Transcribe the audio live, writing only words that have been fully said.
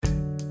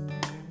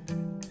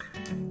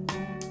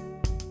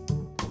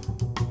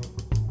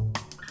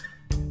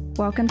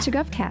Welcome to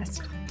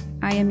GovCast.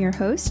 I am your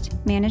host,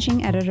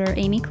 Managing Editor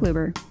Amy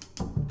Kluber.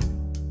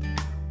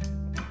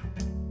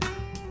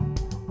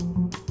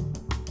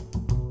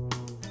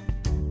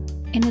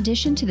 In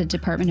addition to the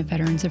Department of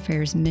Veterans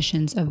Affairs'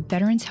 missions of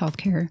veterans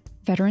healthcare,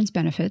 veterans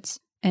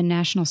benefits, and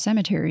national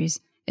cemeteries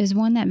is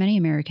one that many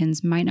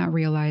Americans might not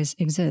realize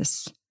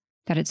exists,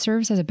 that it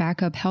serves as a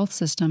backup health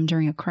system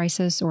during a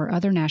crisis or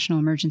other national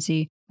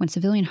emergency when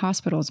civilian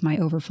hospitals might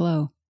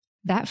overflow.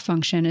 That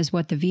function is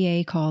what the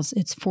VA calls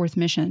its fourth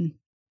mission.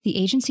 The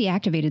agency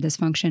activated this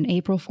function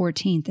April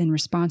 14th in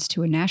response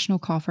to a national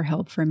call for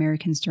help for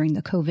Americans during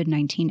the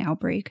COVID-19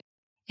 outbreak.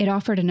 It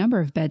offered a number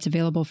of beds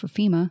available for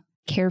FEMA,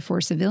 care for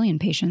civilian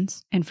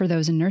patients, and for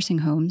those in nursing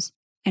homes,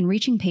 and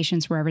reaching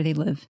patients wherever they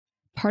live.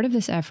 Part of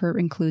this effort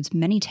includes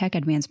many tech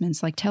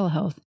advancements like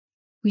telehealth.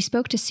 We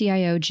spoke to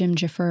CIO Jim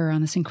Jaffer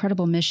on this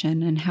incredible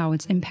mission and how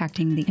it's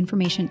impacting the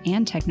information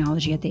and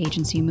technology at the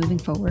agency moving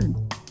forward.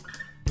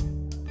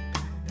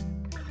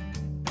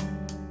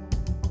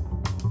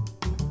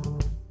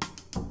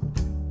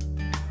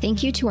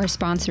 Thank you to our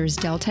sponsors,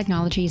 Dell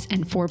Technologies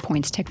and 4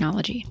 Points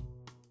Technology.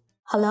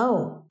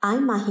 Hello,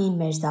 I'm Maheen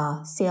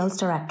Mirza, Sales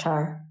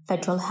Director,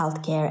 Federal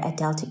Healthcare at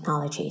Dell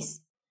Technologies.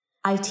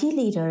 IT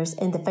leaders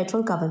in the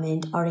federal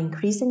government are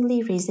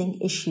increasingly raising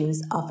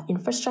issues of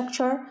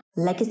infrastructure,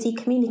 legacy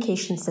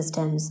communication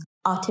systems,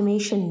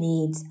 automation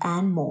needs,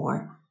 and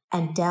more,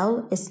 and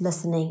Dell is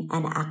listening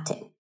and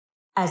acting.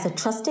 As a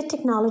trusted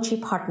technology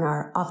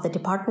partner of the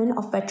Department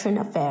of Veteran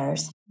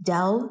Affairs,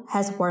 Dell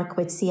has worked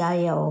with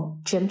CIO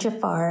Jim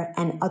Jaffer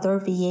and other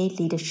VA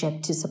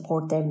leadership to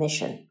support their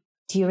mission.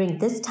 During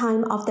this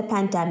time of the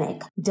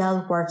pandemic,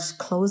 Dell works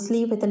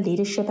closely with the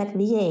leadership at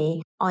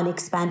VA on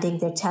expanding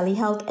their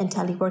telehealth and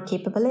telework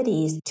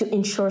capabilities to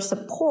ensure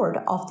support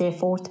of their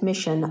fourth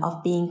mission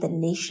of being the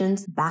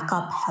nation's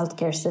backup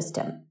healthcare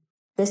system.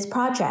 This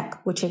project,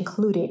 which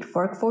included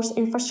workforce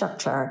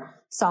infrastructure,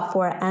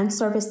 software, and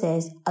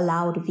services,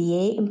 allowed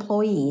VA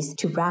employees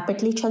to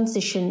rapidly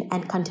transition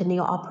and continue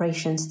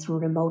operations through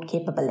remote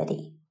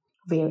capability.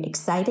 We're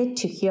excited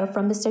to hear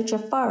from Mr.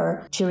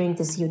 Jaffer during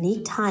this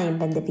unique time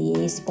when the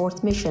VA's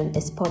fourth mission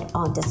is put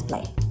on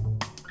display.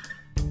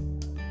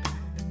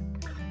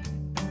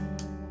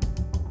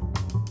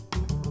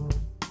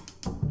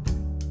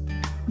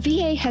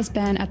 VA has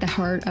been at the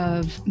heart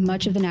of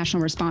much of the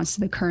national response to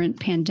the current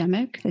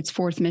pandemic, its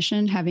fourth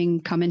mission having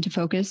come into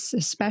focus,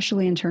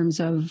 especially in terms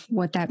of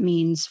what that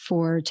means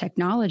for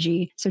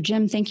technology. So,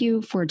 Jim, thank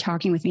you for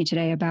talking with me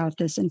today about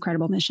this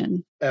incredible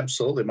mission.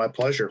 Absolutely. My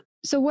pleasure.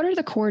 So what are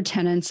the core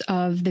tenets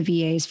of the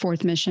VA's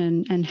fourth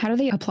mission, and how do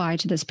they apply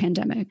to this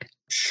pandemic?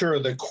 Sure.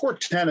 The core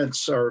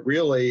tenets are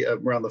really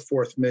around the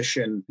fourth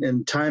mission.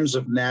 In times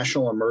of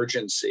national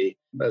emergency,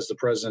 as the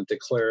president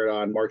declared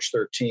on March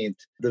 13th,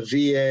 the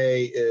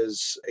VA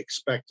is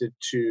expected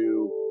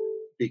to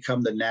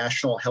become the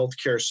national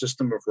healthcare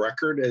system of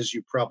record. As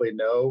you probably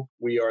know,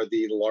 we are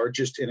the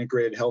largest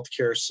integrated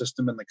healthcare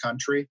system in the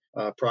country,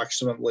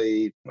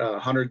 approximately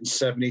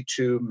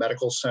 172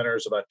 medical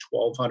centers, about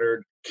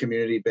 1,200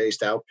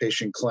 community-based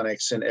outpatient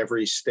clinics in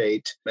every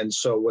state. And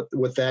so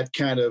with that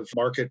kind of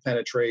market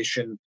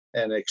penetration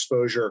and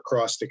exposure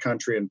across the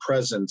country and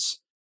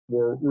presence,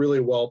 we're really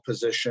well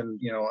positioned.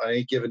 On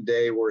any given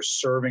day, we're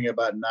serving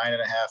about 9.5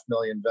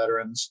 million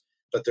veterans,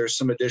 but there's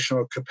some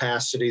additional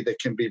capacity that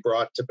can be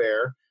brought to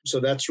bear. So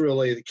that's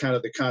really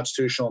the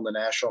constitutional and the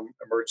national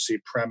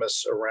emergency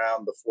premise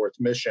around the fourth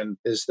mission,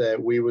 is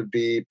that we would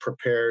be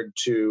prepared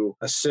to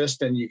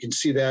assist. And you can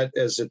see that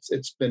as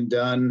it's been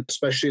done,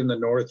 especially in the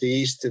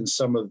Northeast, in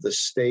some of the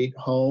state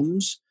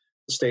homes,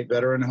 state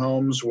veteran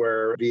homes,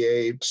 where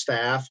VA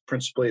staff,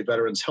 principally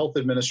Veterans Health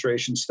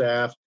Administration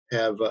staff,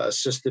 have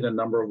assisted in a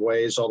number of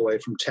ways, all the way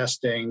from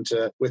testing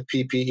to with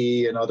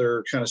PPE and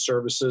other kind of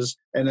services.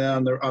 And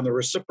then on the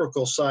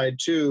reciprocal side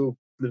too,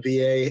 the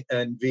VA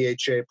and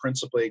VHA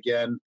principally,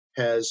 again,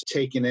 has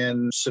taken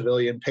in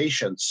civilian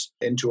patients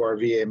into our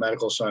VA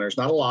medical centers.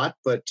 Not a lot,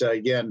 but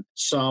again,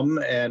 some.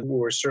 And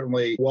we're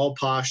certainly well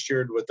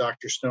postured with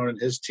Dr. Stone and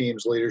his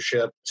team's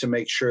leadership to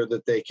make sure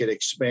that they could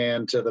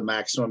expand to the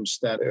maximum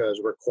extent as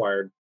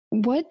required.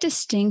 What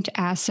distinct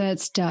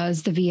assets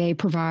does the VA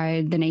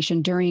provide the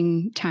nation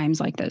during times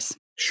like this?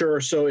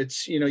 Sure. So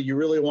it's, you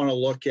really want to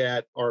look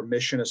at our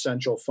mission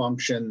essential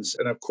functions.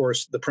 And of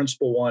course, the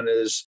principal one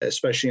is,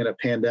 especially in a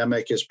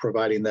pandemic, is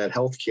providing that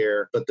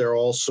healthcare. But there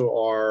also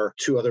are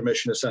two other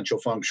mission essential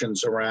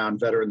functions around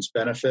veterans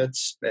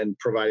benefits and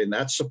providing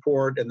that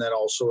support. And then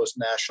also as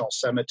national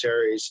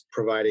cemeteries,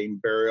 providing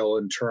burial,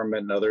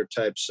 interment, and other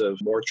types of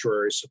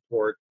mortuary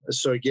support.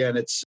 So again,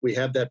 we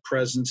have that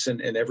presence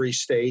in every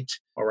state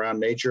around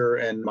major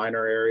and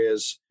minor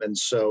areas. And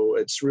so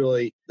it's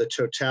really the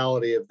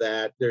totality of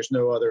that. There's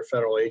no other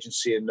federal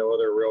agency and no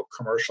other real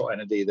commercial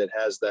entity that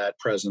has that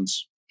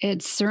presence.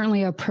 It's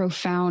certainly a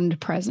profound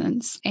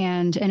presence.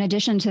 And in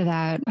addition to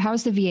that, how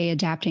is the VA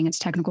adapting its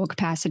technical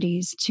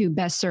capacities to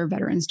best serve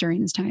veterans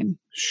during this time?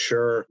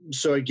 Sure.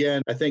 So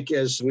again, I think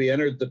as we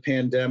entered the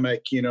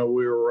pandemic, we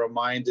were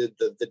reminded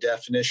that the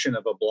definition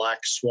of a black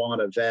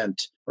swan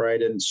event,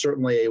 right? And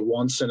certainly a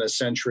once in a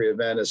century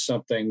event is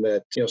something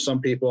that, some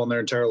people in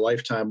their entire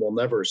lifetime will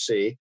never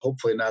see,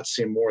 hopefully not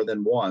see more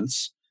than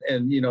once.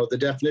 And, the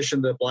definition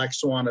of the black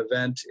swan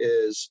event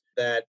is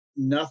that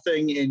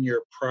nothing in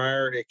your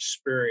prior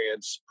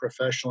experience,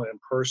 professionally and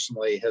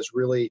personally, has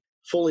really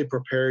fully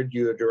prepared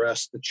you to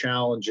address the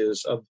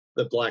challenges of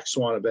the black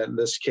swan event, in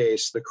this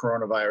case, the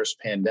coronavirus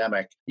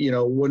pandemic.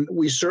 When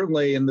we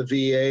certainly in the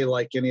VA,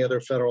 like any other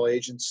federal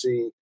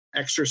agency,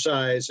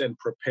 exercise and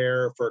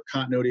prepare for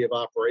continuity of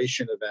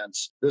operation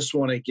events. This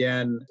one,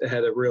 again,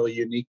 had a really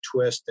unique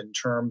twist in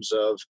terms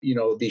of,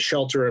 the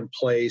shelter in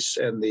place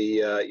and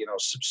the,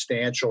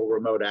 substantial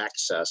remote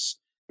access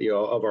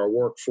of our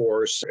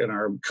workforce and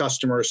our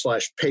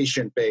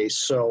customer/patient base.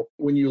 So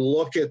when you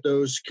look at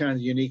those kind of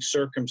unique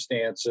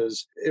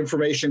circumstances,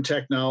 information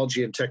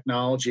technology and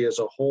technology as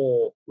a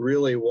whole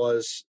really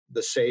was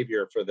the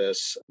savior for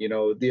this.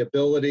 The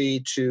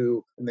ability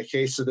to, in the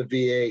case of the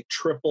VA,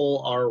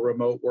 triple our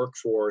remote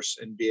workforce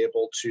and be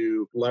able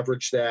to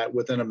leverage that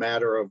within a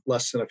matter of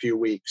less than a few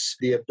weeks.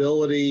 The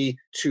ability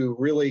to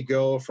really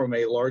go from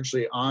a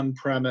largely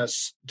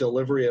on-premise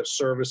delivery of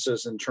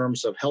services in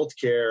terms of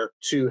healthcare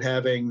to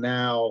having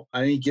now,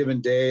 on any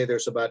given day,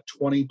 there's about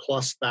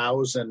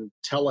 20,000+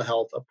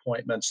 telehealth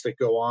appointments that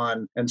go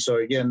on. And so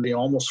again,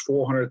 almost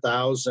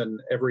 400,000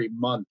 every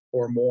month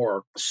or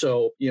more.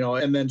 So,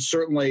 and then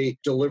certainly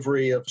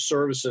delivery of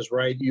services,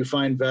 right? You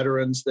find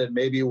veterans that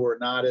maybe were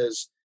not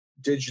as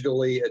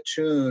digitally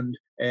attuned,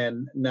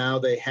 and now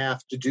they have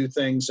to do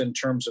things in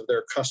terms of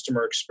their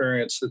customer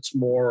experience that's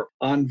more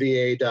on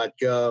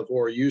va.gov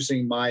or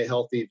using My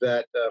Healthy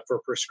Vet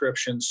for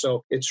prescriptions.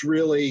 So it's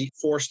really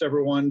forced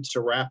everyone to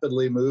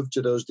rapidly move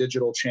to those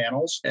digital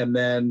channels. And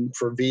then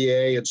for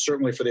VA and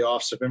certainly for the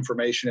Office of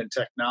Information and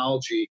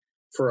Technology,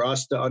 for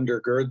us to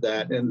undergird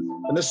that. And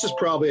this is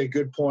probably a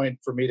good point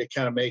for me to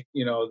kind of make,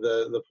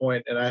 the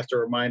point, and I have to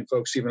remind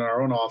folks, even in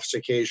our own office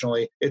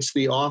occasionally, it's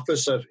the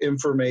Office of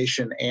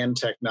Information and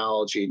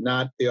Technology,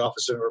 not the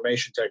Office of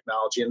Information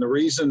Technology. And the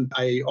reason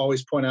I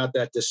always point out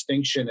that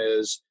distinction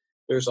is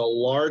there's a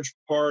large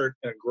part,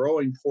 a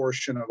growing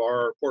portion of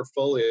our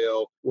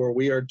portfolio where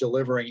we are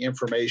delivering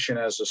information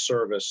as a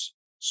service.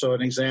 So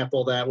an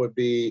example that would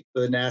be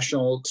the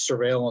national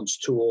surveillance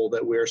tool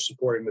that we're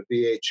supporting with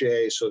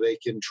VHA so they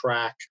can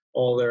track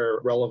all their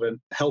relevant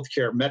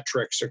healthcare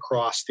metrics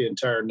across the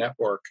entire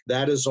network.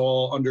 That is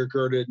all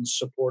undergirded and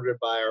supported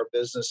by our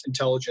business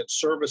intelligence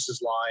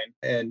services line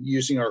and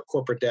using our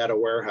corporate data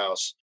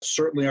warehouse.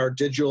 Certainly our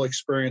digital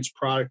experience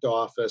product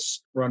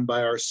office run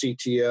by our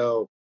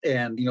CTO,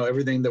 and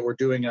everything that we're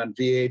doing on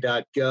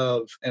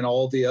va.gov and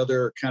all the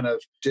other kind of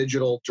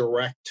digital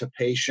direct to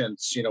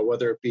patients,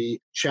 whether it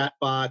be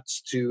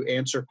chatbots to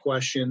answer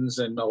questions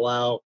and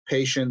allow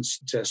patients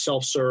to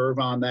self-serve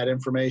on that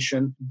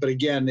information. But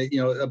again,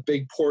 a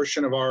big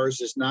portion of ours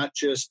is not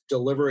just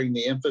delivering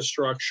the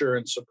infrastructure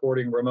and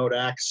supporting remote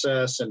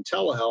access and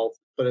telehealth,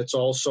 but it's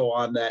also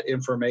on that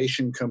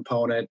information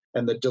component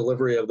and the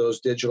delivery of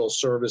those digital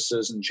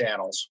services and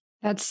channels.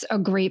 That's a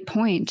great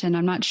point, and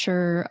I'm not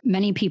sure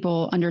many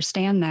people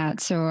understand that,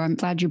 so I'm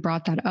glad you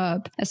brought that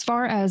up. As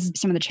far as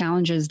some of the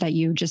challenges that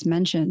you just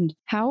mentioned,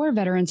 how are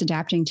veterans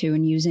adapting to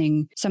and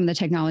using some of the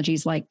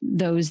technologies like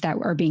those that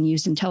are being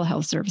used in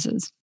telehealth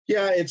services?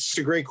 Yeah, it's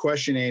a great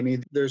question, Amy.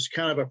 There's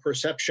kind of a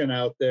perception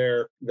out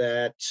there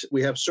that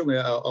we have certainly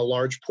a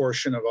large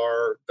portion of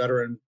our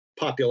veteran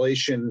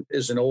population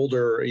is an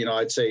older,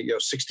 I'd say,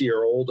 60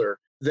 or older.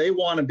 They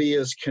want to be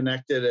as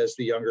connected as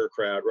the younger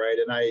crowd, right?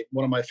 And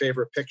one of my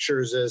favorite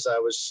pictures is I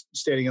was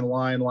standing in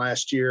line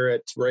last year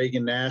at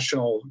Reagan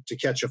National to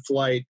catch a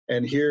flight.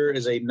 And here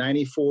is a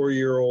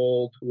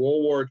 94-year-old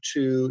World War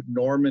II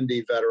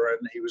Normandy veteran.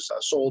 He was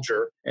a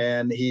soldier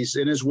and he's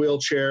in his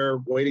wheelchair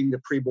waiting to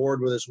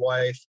pre-board with his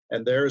wife.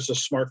 And there's a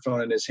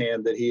smartphone in his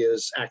hand that he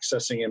is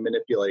accessing and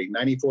manipulating,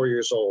 94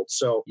 years old.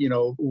 So,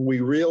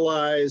 we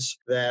realize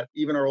that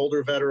even our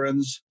older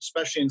veterans,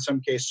 especially in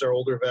some cases our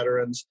older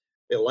veterans,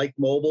 they like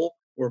mobile.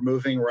 We're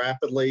moving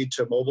rapidly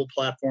to mobile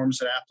platforms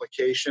and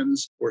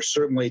applications. We're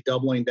certainly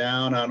doubling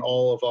down on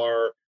all of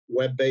our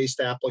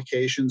web-based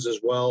applications as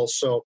well.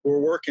 So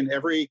we're working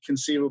every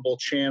conceivable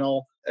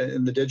channel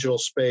in the digital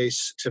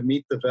space to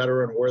meet the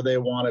veteran where they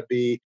want to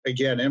be.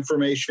 Again,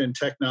 information and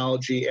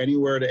technology,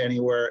 anywhere to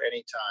anywhere,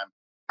 anytime.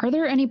 Are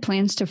there any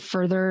plans to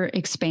further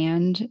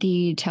expand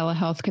the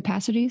telehealth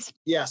capacities?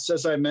 Yes,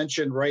 as I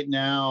mentioned, right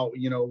now,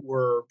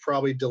 we're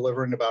probably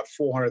delivering about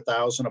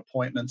 400,000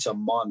 appointments a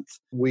month.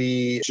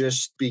 We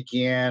just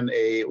began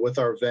with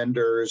our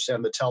vendors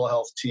and the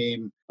telehealth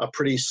team a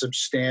pretty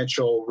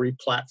substantial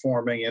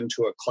replatforming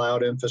into a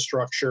cloud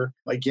infrastructure.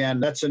 Again,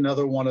 that's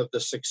another one of the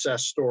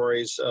success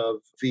stories of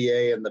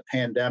VA and the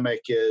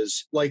pandemic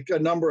is like a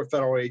number of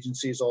federal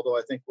agencies, although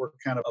I think we're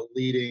kind of a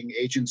leading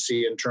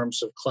agency in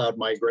terms of cloud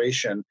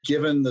migration,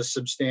 given the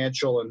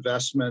substantial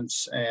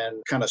investments and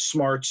kind of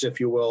smarts, if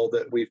you will,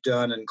 that we've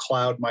done in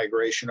cloud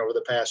migration over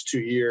the past 2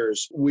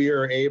 years, we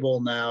are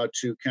able now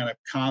to kind of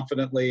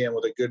confidently and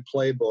with a good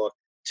playbook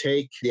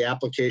take the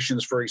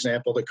applications, for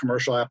example, the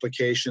commercial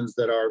applications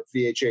that our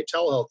VHA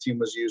telehealth team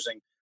was using,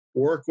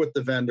 work with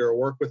the vendor,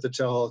 work with the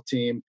telehealth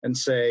team and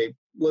say,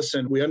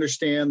 listen, we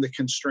understand the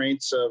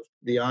constraints of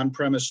the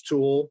on-premise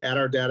tool at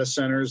our data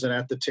centers and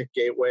at the TIC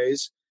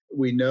gateways.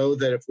 We know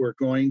that if we're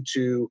going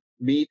to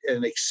meet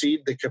and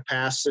exceed the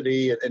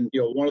capacity, and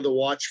one of the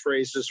watch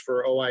phrases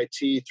for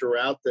OIT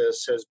throughout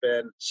this has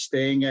been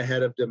staying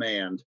ahead of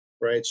demand.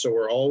 Right. So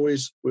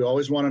we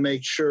always want to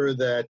make sure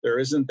that there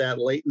isn't that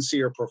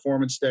latency or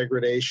performance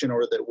degradation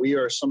or that we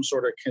are some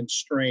sort of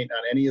constraint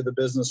on any of the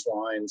business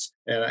lines.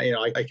 And,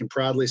 I can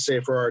proudly say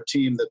for our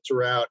team that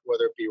throughout,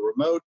 whether it be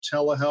remote,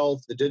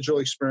 telehealth, the digital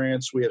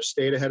experience, we have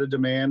stayed ahead of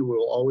demand. We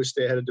will always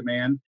stay ahead of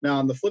demand. Now,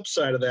 on the flip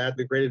side of that,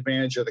 the great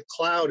advantage of the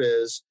cloud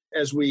is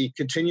as we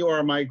continue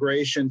our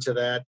migration to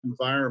that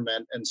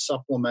environment and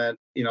supplement,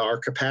 our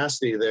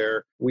capacity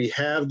there, we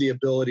have the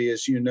ability,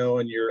 as you know,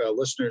 and your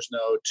listeners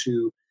know,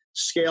 to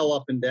scale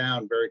up and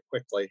down very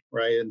quickly,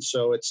 right? And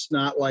so it's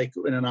not like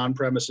in an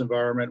on-premise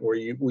environment where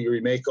we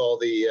remake all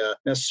the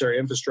necessary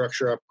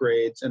infrastructure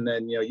upgrades and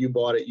then you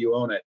bought it, you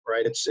own it,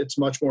 right? It's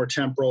much more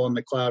temporal in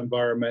the cloud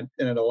environment,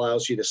 and it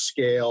allows you to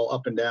scale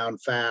up and down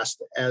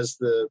fast as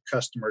the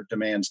customer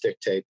demands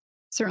dictate.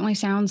 Certainly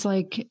sounds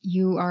like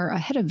you are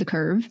ahead of the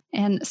curve.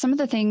 And some of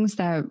the things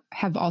that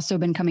have also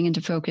been coming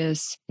into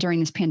focus during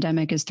this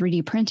pandemic is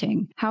 3D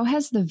printing. How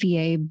has the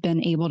VA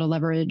been able to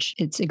leverage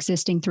its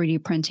existing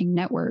 3D printing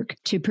network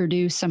to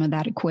produce some of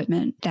that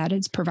equipment that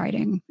it's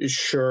providing?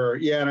 Sure.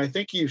 Yeah. And I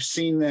think you've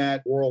seen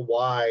that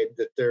worldwide,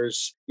 that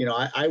there's,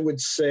 I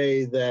would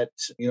say that,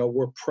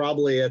 we're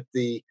probably at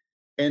the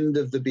end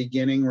of the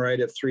beginning, right,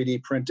 of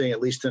 3D printing,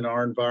 at least in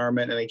our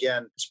environment. And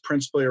again, it's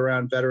principally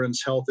around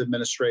Veterans Health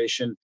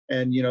Administration.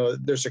 And,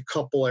 there's a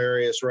couple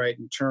areas, right,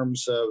 in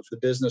terms of the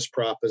business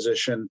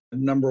proposition.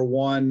 Number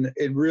one,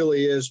 it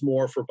really is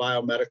more for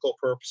biomedical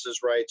purposes,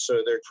 right?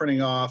 So they're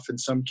printing off, in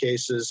some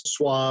cases,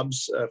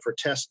 swabs for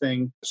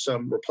testing,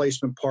 some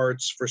replacement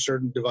parts for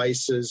certain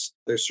devices.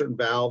 There's certain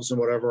valves and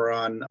whatever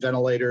on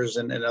ventilators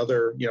and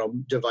other,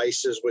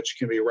 devices which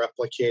can be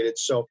replicated.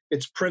 So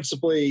it's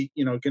principally,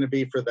 going to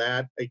be for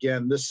that.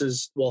 Again,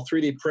 while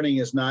 3D printing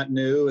is not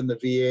new, and the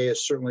VA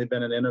has certainly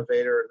been an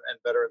innovator and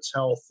Veterans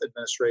Health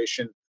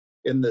Administration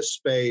in this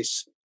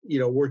space,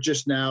 we're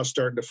just now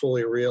starting to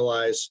fully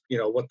realize,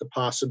 what the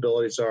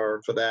possibilities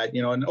are for that.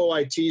 And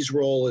OIT's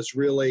role is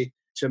really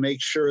to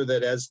make sure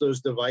that as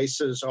those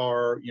devices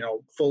are,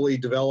 fully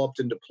developed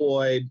and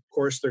deployed, of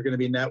course, they're going to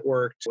be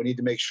networked. We need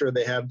to make sure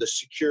they have the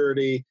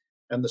security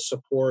and the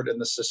support and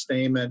the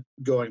sustainment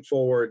going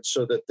forward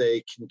so that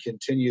they can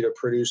continue to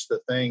produce the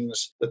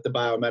things that the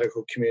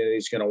biomedical community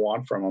is going to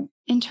want from them.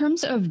 In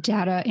terms of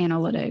data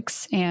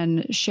analytics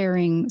and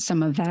sharing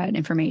some of that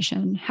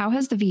information, how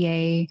has the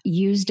VA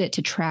used it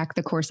to track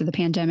the course of the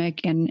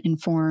pandemic and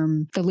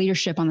inform the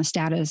leadership on the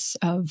status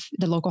of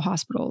the local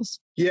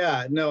hospitals?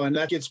 Yeah, no, and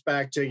that gets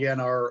back to,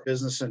 again, our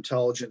business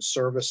intelligence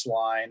service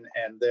line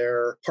and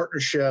their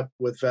partnership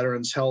with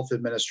Veterans Health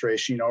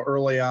Administration.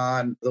 Early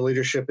on, the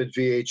leadership at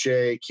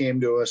VHA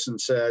came to us and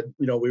said,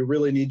 we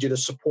really need you to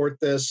support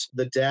this.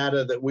 The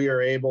data that we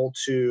are able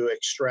to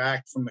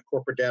extract from the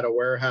corporate data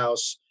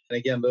warehouse, and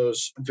again,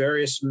 those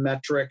various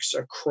metrics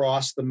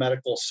across the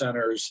medical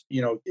centers,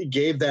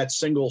 gave that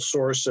single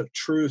source of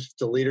truth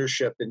to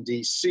leadership in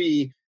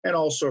DC and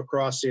also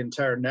across the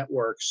entire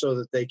network so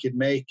that they could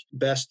make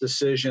best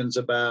decisions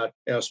about,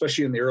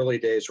 especially in the early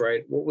days,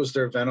 right? What was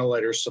their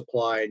ventilator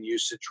supply and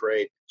usage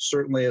rate?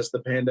 Certainly as the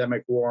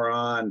pandemic wore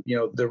on,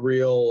 the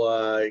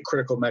real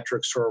critical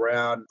metrics were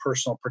around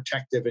personal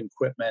protective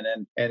equipment.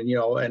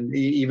 And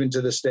even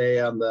to this day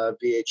on the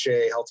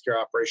VHA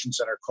Healthcare Operations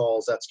Center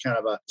calls, that's kind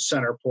of a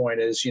center point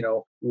is,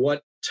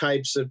 what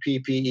types of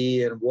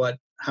PPE and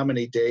how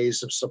many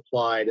days of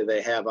supply do they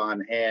have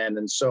on hand?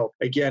 And so,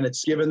 again,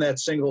 it's given that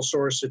single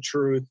source of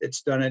truth.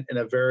 It's done it in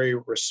a very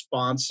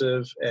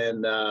responsive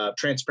and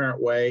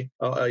transparent way,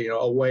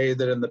 a way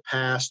that in the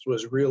past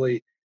was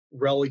really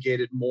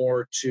relegated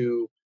more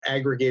to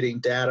aggregating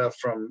data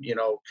from,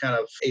 kind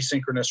of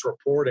asynchronous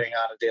reporting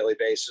on a daily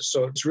basis.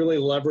 So it's really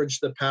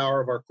leveraged the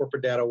power of our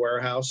corporate data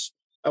warehouse.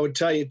 I would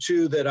tell you,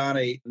 too, that on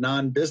a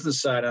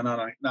non-business side and on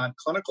a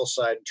non-clinical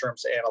side in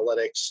terms of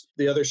analytics,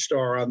 the other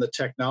star on the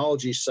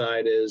technology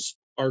side is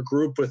our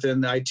group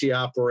within IT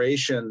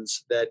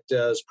operations that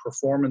does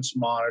performance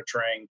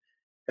monitoring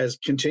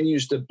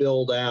continues to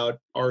build out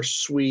our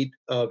suite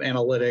of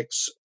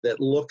analytics that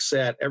looks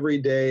at every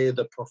day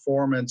the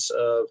performance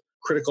of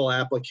critical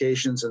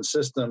applications and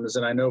systems.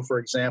 And I know, for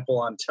example,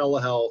 on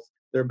telehealth,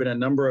 There have been a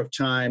number of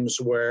times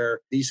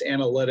where these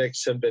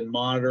analytics have been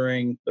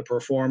monitoring the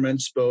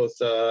performance both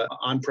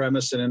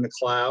on-premise and in the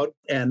cloud,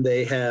 and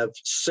they have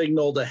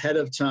signaled ahead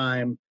of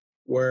time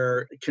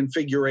where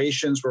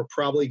configurations were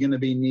probably going to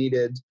be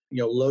needed,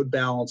 load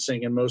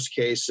balancing in most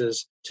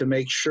cases, to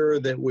make sure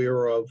that we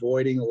were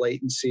avoiding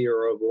latency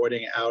or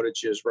avoiding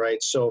outages,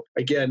 right? So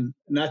again,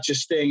 not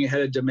just staying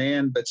ahead of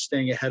demand, but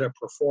staying ahead of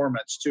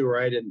performance too,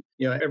 right? And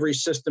every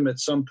system at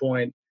some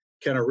point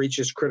kind of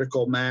reaches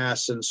critical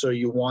mass. And so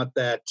you want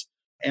that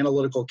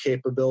analytical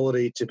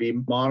capability to be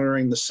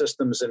monitoring the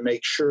systems and make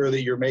sure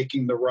that you're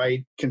making the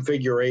right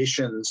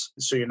configurations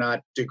so you're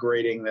not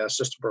degrading the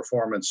system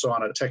performance. So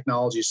on a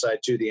technology side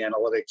too, the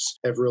analytics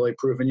have really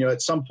proven,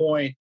 at some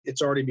point,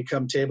 it's already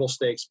become table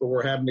stakes, but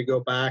we're having to go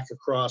back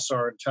across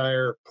our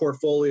entire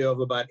portfolio of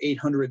about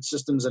 800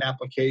 systems and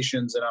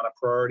applications, and on a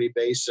priority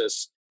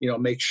basis,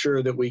 make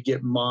sure that we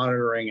get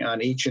monitoring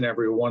on each and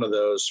every one of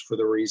those for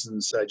the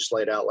reasons I just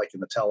laid out, like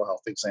in the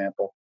telehealth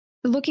example.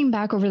 Looking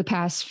back over the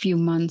past few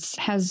months,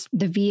 has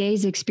the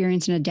VA's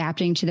experience in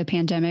adapting to the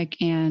pandemic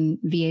and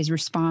VA's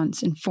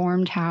response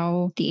informed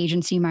how the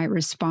agency might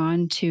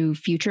respond to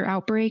future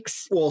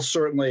outbreaks? Well,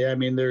 certainly. I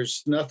mean,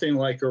 there's nothing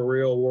like a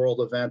real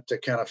world event to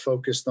kind of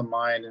focus the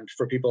mind and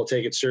for people to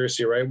take it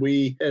seriously, right?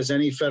 We, as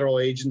any federal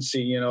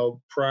agency,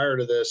 prior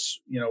to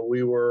this,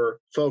 we were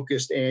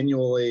focused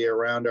annually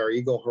around our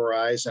Eagle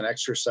Horizon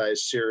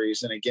exercise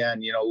series. And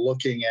again,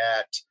 looking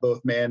at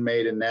both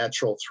man-made and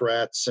natural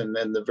threats and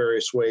then the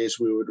various ways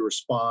we would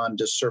respond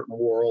to certain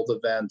world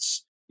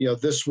events.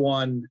 This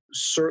one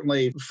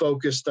certainly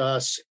focused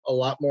us a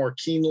lot more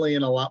keenly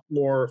and a lot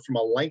more from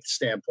a length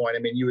standpoint. I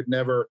mean, you would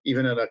never,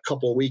 even in a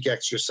couple of week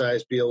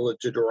exercise, be able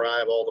to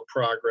derive all the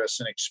progress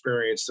and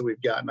experience that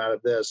we've gotten out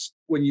of this.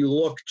 When you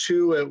look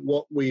too at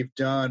what we've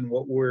done,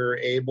 what we're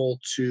able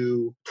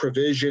to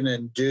provision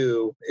and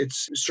do,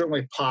 it's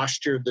certainly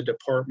postured the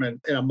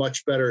department in a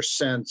much better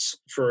sense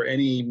for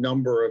any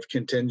number of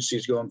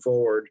contingencies going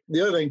forward.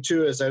 The other thing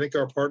too is I think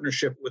our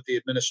partnership with the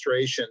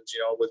administrations,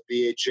 with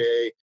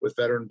VHA, with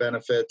Veteran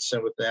Benefits,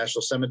 and with the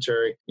National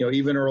Cemetery,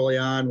 even early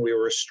on, we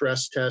were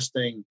stress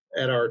testing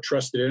at our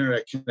trusted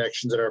internet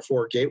connections at our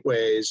 4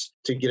 gateways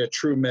to get a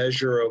true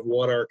measure of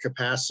what our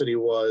capacity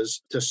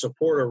was to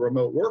support a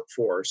remote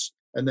workforce.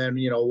 And then,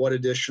 what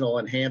additional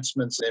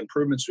enhancements and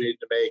improvements we need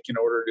to make in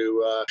order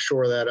to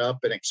shore that up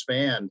and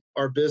expand.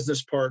 Our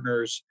business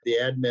partners, the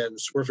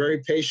admins, were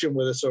very patient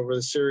with us over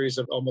the series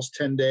of almost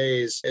 10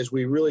 days as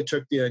we really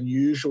took the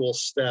unusual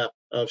step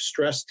of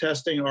stress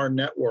testing our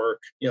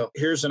network.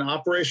 Here's an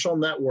operational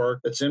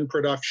network that's in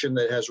production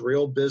that has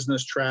real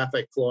business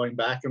traffic flowing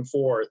back and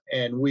forth.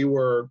 And we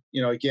were,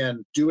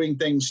 again, doing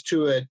things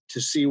to it to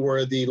see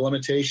where the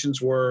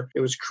limitations were. It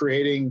was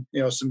creating,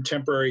 some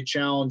temporary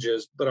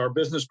challenges, but our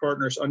business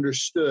partners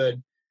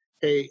understood,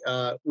 hey,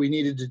 we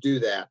needed to do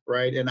that,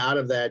 right? And out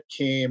of that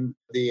came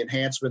the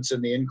enhancements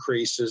and the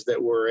increases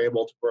that we're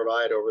able to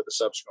provide over the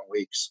subsequent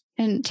weeks.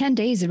 And 10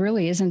 days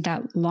really isn't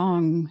that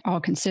long, all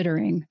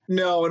considering.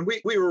 No, and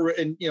we were,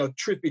 and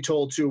truth be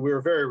told too, we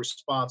were very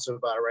responsive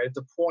about it, right? At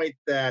the point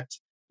that,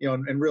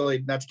 and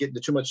really not to get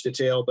into too much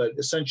detail, but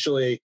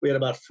essentially we had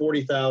about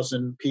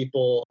 40,000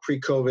 people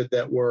pre-COVID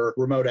that were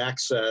remote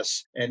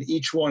access, and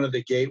each one of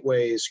the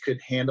gateways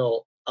could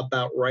handle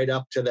about right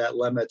up to that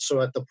limit. So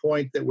at the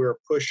point that we were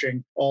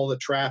pushing all the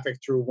traffic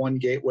through one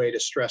gateway to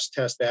stress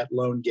test that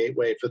lone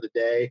gateway for the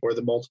day or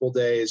the multiple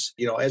days,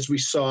 as we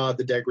saw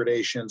the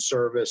degradation in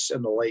service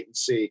and the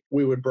latency,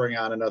 we would bring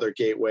on another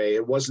gateway.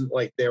 It wasn't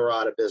like they were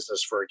out of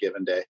business for a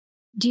given day.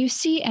 Do you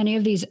see any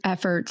of these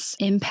efforts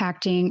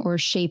impacting or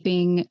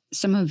shaping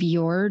some of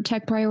your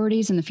tech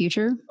priorities in the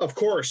future? Of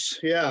course.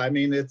 Yeah. I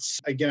mean,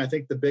 I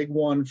think the big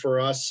one for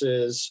us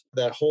is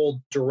that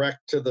whole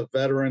direct to the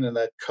veteran and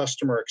that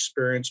customer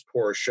experience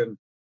portion.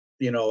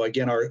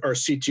 Again, our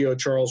CTO,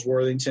 Charles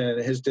Worthington,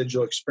 and his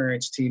digital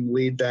experience team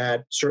lead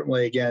that.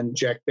 Certainly, again,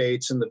 Jack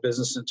Bates and the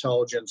business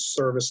intelligence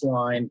service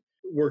line.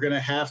 We're going to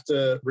have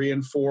to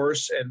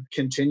reinforce and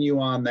continue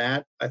on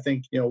that. I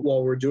think,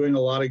 while we're doing a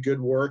lot of good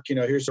work,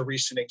 here's a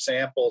recent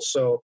example.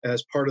 So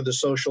as part of the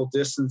social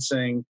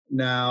distancing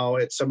now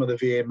at some of the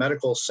VA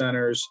medical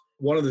centers,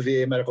 one of the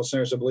VA medical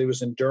centers, I believe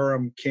was in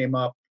Durham, came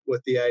up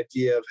with the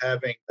idea of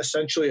having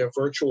essentially a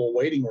virtual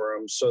waiting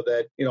room so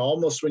that,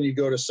 almost when you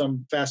go to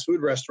some fast food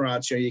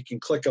restaurants, you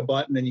can click a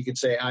button and you can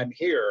say, I'm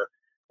here,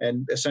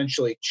 and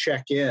essentially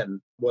check in,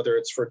 whether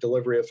it's for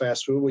delivery of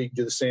fast food. We can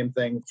do the same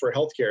thing for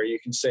healthcare. You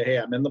can say, hey,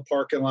 I'm in the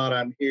parking lot,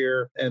 I'm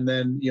here. And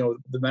then,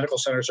 the medical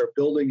centers are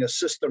building a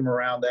system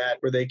around that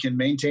where they can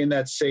maintain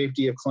that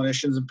safety of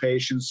clinicians and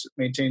patients,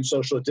 maintain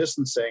social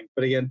distancing.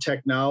 But again,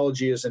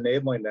 technology is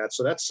enabling that.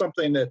 So that's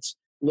something that's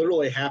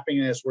literally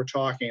happening as we're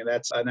talking.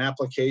 That's an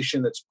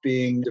application that's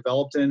being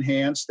developed and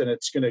enhanced, and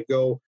it's going to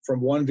go from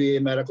one VA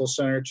medical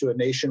center to a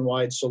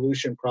nationwide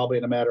solution probably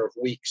in a matter of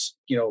weeks,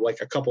 like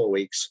a couple of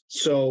weeks.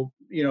 So,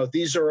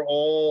 these are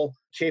all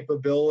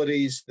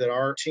capabilities that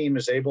our team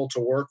is able to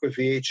work with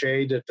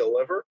VHA to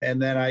deliver.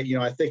 And then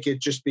I think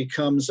it just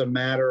becomes a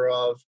matter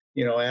of,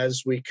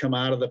 as we come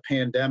out of the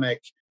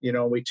pandemic,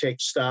 we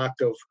take stock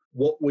of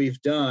what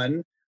we've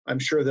done. I'm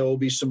sure there will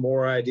be some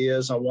more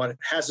ideas on what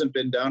hasn't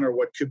been done or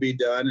what could be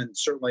done, and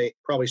certainly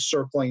probably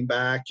circling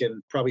back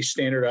and probably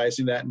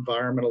standardizing that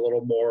environment a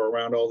little more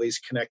around all these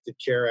connected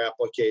care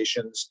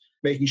applications,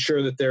 making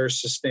sure that they're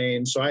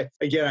sustained. So I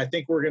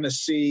think we're going to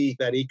see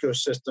that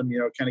ecosystem,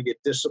 kind of get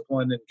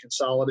disciplined and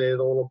consolidated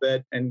a little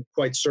bit. And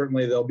quite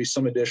certainly there'll be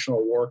some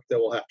additional work that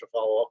we'll have to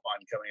follow up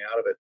on coming out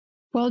of it.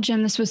 Well,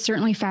 Jim, this was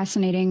certainly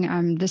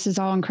fascinating. This is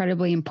all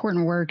incredibly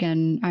important work,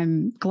 and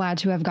I'm glad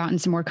to have gotten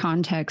some more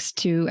context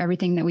to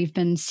everything that we've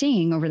been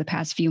seeing over the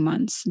past few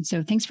months. And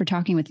so thanks for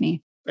talking with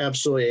me.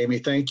 Absolutely, Amy.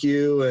 Thank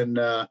you. And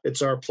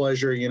it's our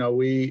pleasure.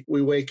 We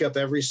wake up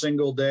every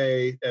single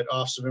day at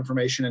Office of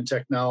Information and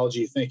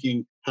Technology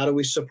thinking, how do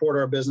we support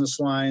our business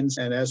lines?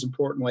 And as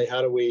importantly,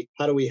 how do we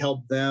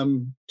help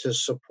them to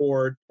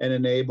support and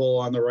enable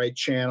on the right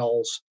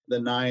channels the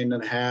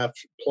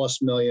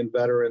 9.5+ million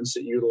veterans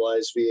that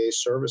utilize VA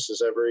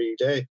services every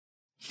day?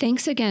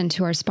 Thanks again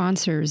to our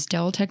sponsors,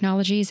 Dell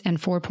Technologies and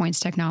 4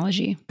 Points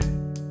Technology.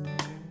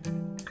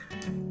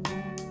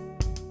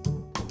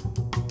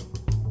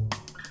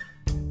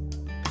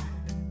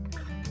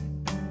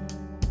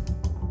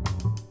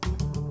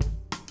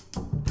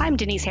 I'm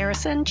Denise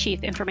Harrison,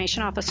 Chief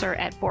Information Officer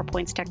at 4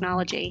 Points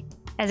Technology.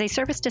 As a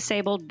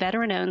service-disabled,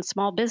 veteran-owned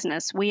small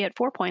business, we at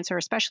 4 Points are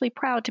especially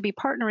proud to be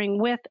partnering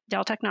with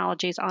Dell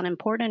Technologies on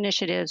important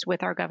initiatives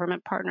with our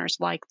government partners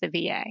like the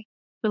VA.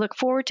 We look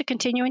forward to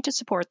continuing to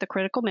support the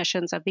critical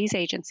missions of these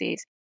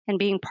agencies and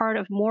being part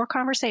of more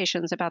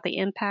conversations about the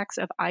impacts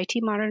of IT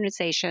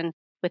modernization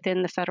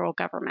within the federal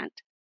government.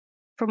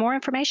 For more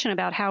information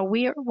about how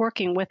we are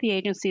working with the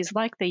agencies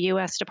like the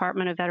U.S.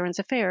 Department of Veterans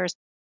Affairs,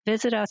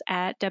 visit us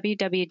at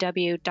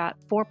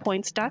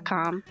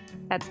www.4points.com.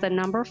 That's the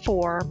number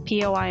 4,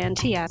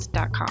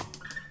 POINTS.com.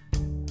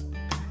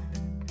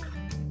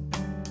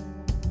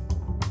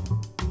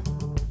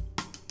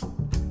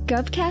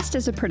 GovCast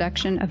is a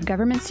production of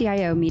Government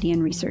CIO Media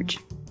and Research.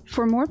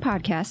 For more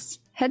podcasts,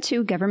 head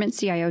to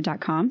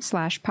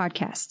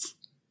governmentcio.com/podcasts.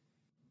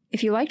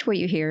 If you liked what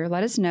you hear,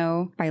 let us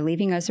know by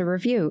leaving us a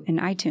review in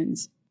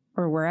iTunes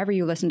or wherever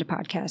you listen to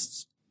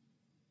podcasts.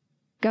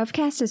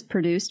 GovCast is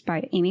produced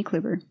by Amy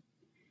Kluber.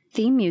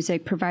 Theme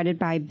music provided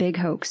by Big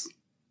Hoax.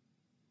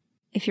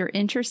 If you're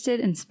interested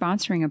in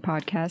sponsoring a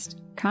podcast,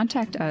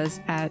 contact us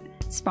at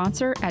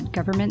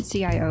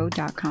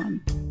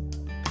sponsor@governmentcio.com.